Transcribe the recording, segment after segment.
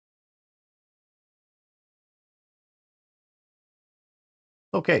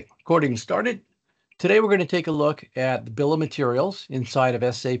Okay, recording started. Today we're going to take a look at the bill of materials inside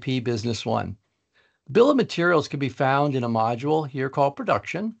of SAP Business One. The bill of materials can be found in a module here called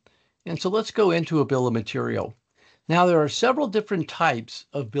production. And so let's go into a bill of material. Now there are several different types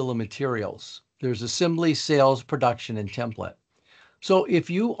of bill of materials. There's assembly, sales, production, and template. So if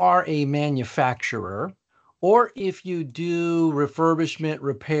you are a manufacturer or if you do refurbishment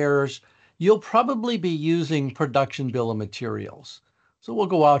repairs, you'll probably be using production bill of materials. So we'll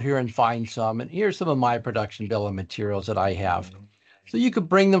go out here and find some. And here's some of my production bill of materials that I have. So you could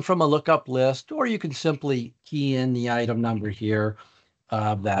bring them from a lookup list, or you can simply key in the item number here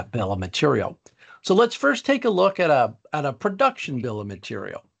of that bill of material. So let's first take a look at a production bill of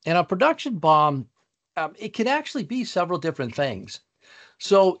material. And a production BOM, it can actually be several different things.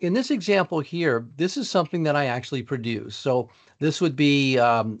 So in this example here, this is something that I actually produce. So this would be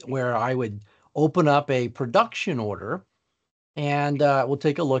where I would open up a production order, and we'll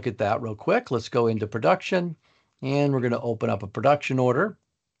take a look at that real quick. Let's go into production, and we're going to open up a production order.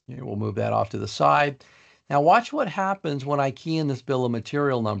 Here, we'll move that off to the side. Now watch what happens when I key in this bill of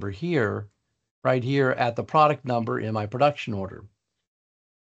material number here, right here at the product number in my production order.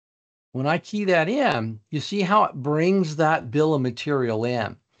 When I key that in, you see how it brings that bill of material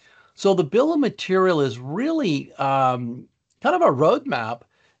in. So the bill of material is really kind of a roadmap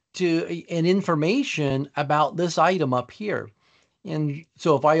to an information about this item up here. And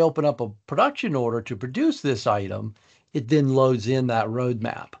so if I open up a production order to produce this item, it then loads in that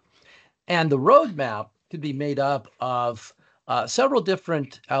roadmap. And the roadmap could be made up of several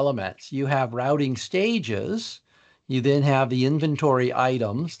different elements. You have routing stages. You then have the inventory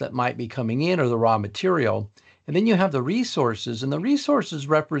items that might be coming in or the raw material. And then you have the resources, and the resources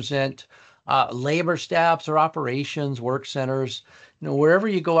represent labor staffs or operations, work centers, wherever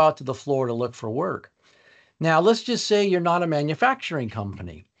you go out to the floor to look for work. Now, let's just say you're not a manufacturing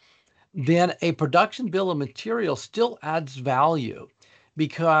company. Then a production bill of material still adds value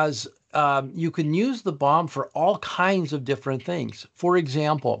because you can use the BOM for all kinds of different things. For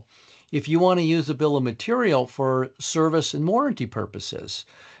example, if you want to use a bill of material for service and warranty purposes,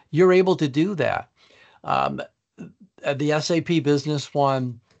 you're able to do that. The SAP Business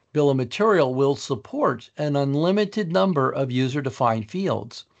One bill of material will support an unlimited number of user-defined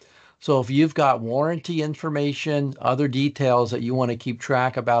fields. So if you've got warranty information, other details that you want to keep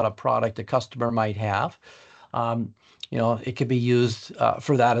track about a product a customer might have, it could be used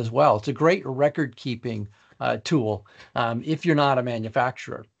for that as well. It's a great record-keeping tool if you're not a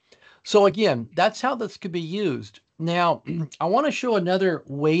manufacturer. So again, that's how this could be used. Now, I want to show another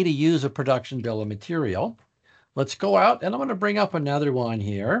way to use a production bill of material. Let's go out, and I'm going to bring up another one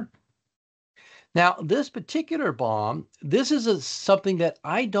here. Now, this particular BOM, this is something that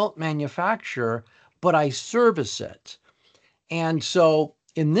I don't manufacture, but I service it. And so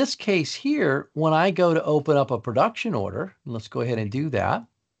in this case here, when I go to open up a production order, let's go ahead and do that.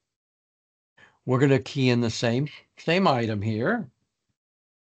 We're going to key in the same item here.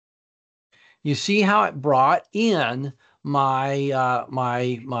 You see how it brought in my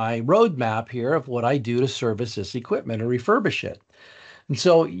my roadmap here of what I do to service this equipment or refurbish it. And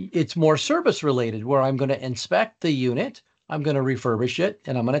so it's more service related, where I'm going to inspect the unit, I'm going to refurbish it,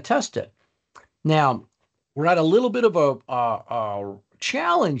 and I'm going to test it. Now, we're at a little bit of a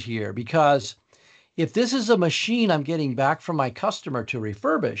challenge here, because if this is a machine I'm getting back from my customer to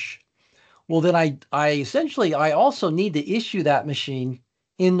refurbish, well, then I also need to issue that machine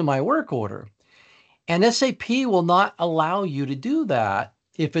into my work order. And SAP will not allow you to do that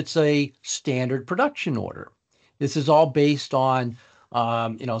if it's a standard production order. This is all based on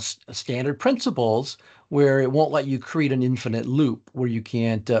standard principles, where it won't let you create an infinite loop where you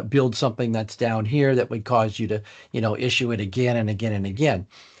can't build something that's down here that would cause you to, issue it again and again and again.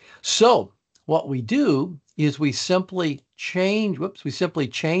 So what we do is we simply change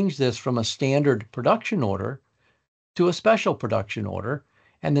this from a standard production order to a special production order.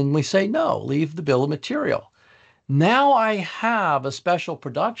 And then we say, no, leave the bill of material. Now I have a special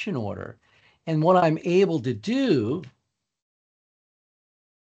production order. And what I'm able to do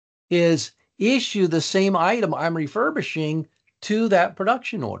is issue the same item I'm refurbishing to that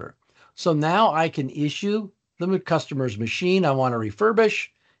production order. So now I can issue the customer's machine I want to refurbish,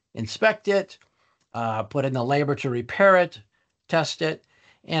 inspect it, put in the labor to repair it, test it,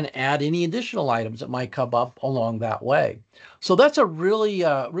 and add any additional items that might come up along that way. So that's a really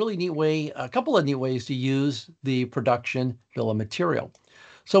neat way, a couple of neat ways to use the production bill of material.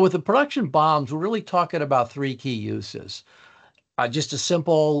 So with the production BOMs, we're really talking about three key uses. Just a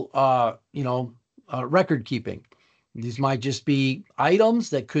simple, record keeping. These might just be items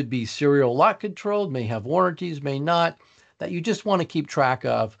that could be serial lot controlled, may have warranties, may not. that you just want to keep track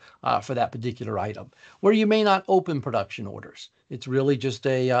of for that particular item, where you may not open production orders. It's really just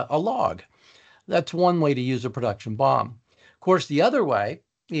a log. That's one way to use a production BOM. Of course, the other way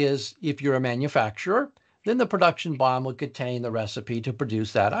is if you're a manufacturer, then the production BOM will contain the recipe to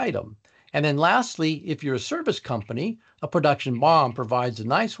produce that item. And then lastly, if you're a service company, a production BOM provides a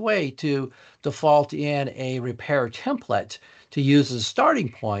nice way to default in a repair template to use as a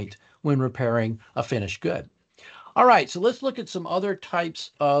starting point when repairing a finished good. All right, so let's look at some other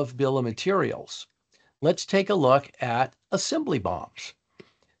types of bill of materials. Let's take a look at assembly BOMs.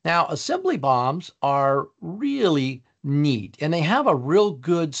 Now, assembly BOMs are really neat, and they have a real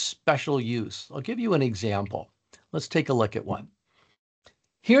good special use. I'll give you an example. Let's take a look at one.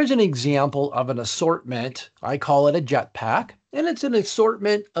 Here's an example of an assortment. I call it a jetpack, and it's an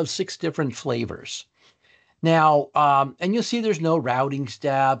assortment of 6 different flavors. Now, and you'll see there's no routing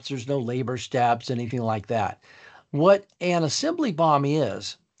steps, there's no labor steps, anything like that. What an assembly BOM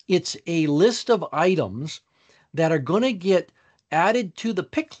is, it's a list of items that are going to get added to the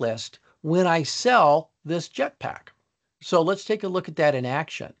pick list when I sell this jetpack. So let's take a look at that in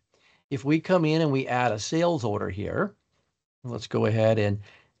action. If we come in and we add a sales order here, let's go ahead and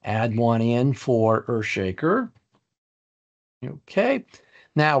add one in for Earthshaker. Okay,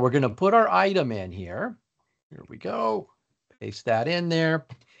 now we're going to put our item in here. Here we go. Paste that in there.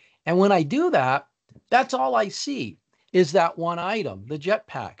 And when I do that, that's all I see is that one item, the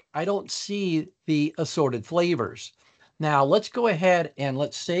jetpack. I don't see the assorted flavors. Now let's go ahead and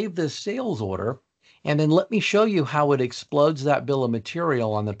let's save this sales order, and then let me show you how it explodes that bill of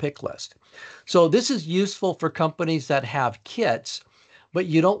material on the pick list. So this is useful for companies that have kits, but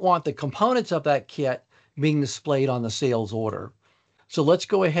you don't want the components of that kit being displayed on the sales order. So let's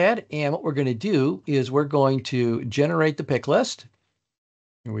go ahead, and what we're going to do is we're going to generate the pick list.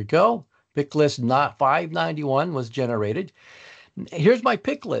 Here we go. Pick list not 591 was generated. Here's my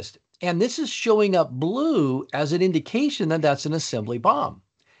pick list. And this is showing up blue as an indication that that's an assembly BOM.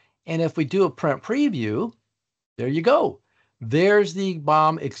 And if we do a print preview, there you go. There's the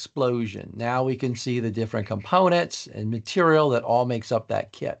BOM explosion. Now we can see the different components and material that all makes up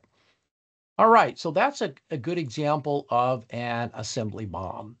that kit. All right, so that's a good example of an assembly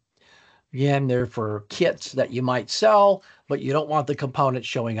BOM. Again, they're for kits that you might sell, but you don't want the components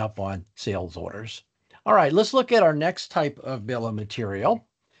showing up on sales orders. All right, let's look at our next type of bill of material.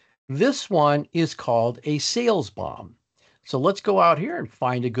 This one is called a sales BOM. So let's go out here and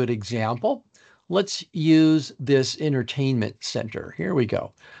find a good example. Let's use this entertainment center. Here we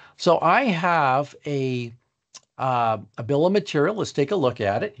go. So I have a bill of material. Let's take a look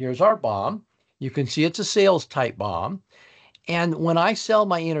at it. Here's our BOM. You can see it's a sales type BOM. And when I sell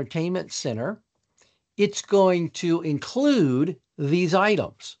my entertainment center, it's going to include these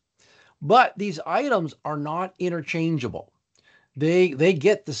items. But these items are not interchangeable. They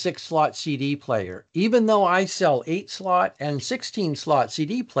get the 6-slot CD player. Even though I sell 8-slot and 16-slot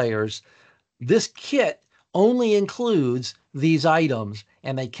CD players, this kit only includes these items,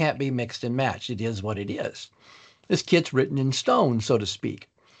 and they can't be mixed and matched. It is what it is. This kit's written in stone, so to speak.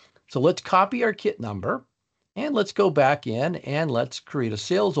 So let's copy our kit number, and let's go back in and let's create a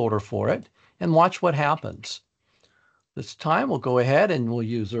sales order for it and watch what happens. This time we'll go ahead and we'll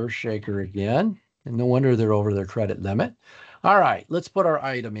use Earthshaker again. And no wonder they're over their credit limit. All right, let's put our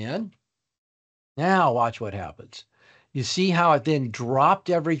item in. Now watch what happens. You see how it then dropped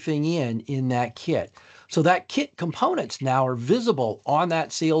everything in that kit. So that kit components now are visible on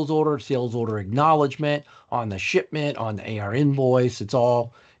that sales order acknowledgement, on the shipment, on the AR invoice. It's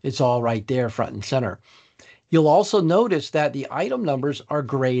all right there front and center. You'll also notice that the item numbers are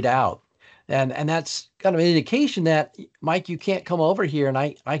grayed out. And that's kind of an indication that, Mike, you can't come over here and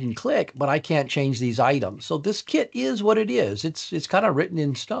I can click, but I can't change these items. So this kit is what it is. It's kind of written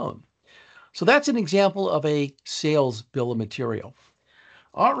in stone. So that's an example of a sales bill of material.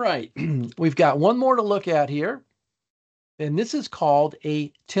 All right, we've got one more to look at here. And this is called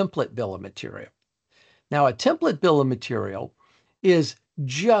a template bill of material. Now, a template bill of material is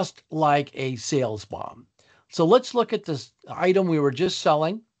just like a sales BOM. So let's look at this item we were just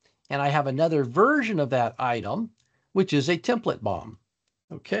selling. And I have another version of that item, which is a template BOM.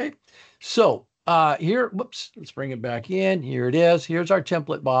 Okay, so here, whoops, let's bring it back in. Here it is. Here's our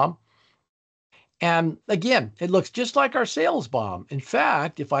template BOM. And again, it looks just like our sales BOM. In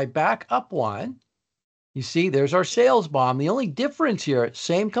fact, if I back up one, you see there's our sales BOM. The only difference here,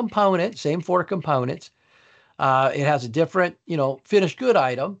 same component, same 4 components. It has a different, finished good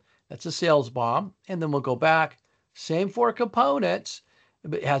item. That's a sales BOM. And then we'll go back, same 4 components.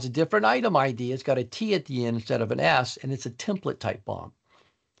 It has a different item ID. It's got a T at the end instead of an S, and it's a template type BOM.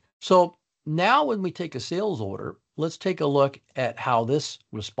 So now when we take a sales order, let's take a look at how this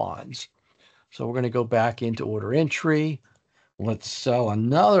responds. So we're going to go back into order entry. Let's sell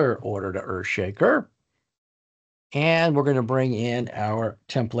another order to Earthshaker. And we're going to bring in our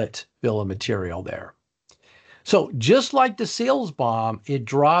template bill of material there. So just like the sales BOM, it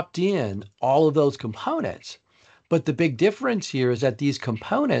dropped in all of those components. But the big difference here is that these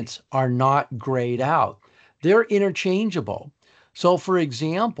components are not grayed out. They're interchangeable. So for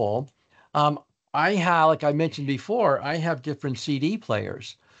example, I have, like I mentioned before, I have different CD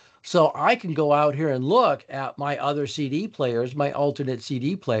players. So I can go out here and look at my other CD players, my alternate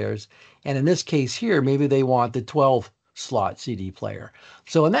CD players. And in this case here, maybe they want the 12 slot CD player.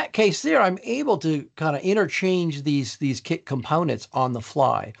 So in that case there, I'm able to kind of interchange these kit components on the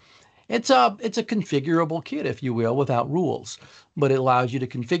fly. It's a configurable kit, if you will, without rules, but it allows you to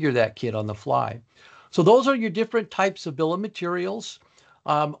configure that kit on the fly. So those are your different types of bill of materials.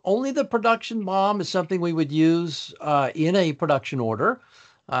 Only the production BOM is something we would use in a production order.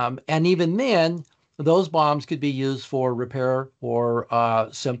 And even then, those BOMs could be used for repair or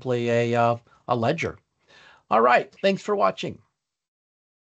simply a ledger. All right, thanks for watching.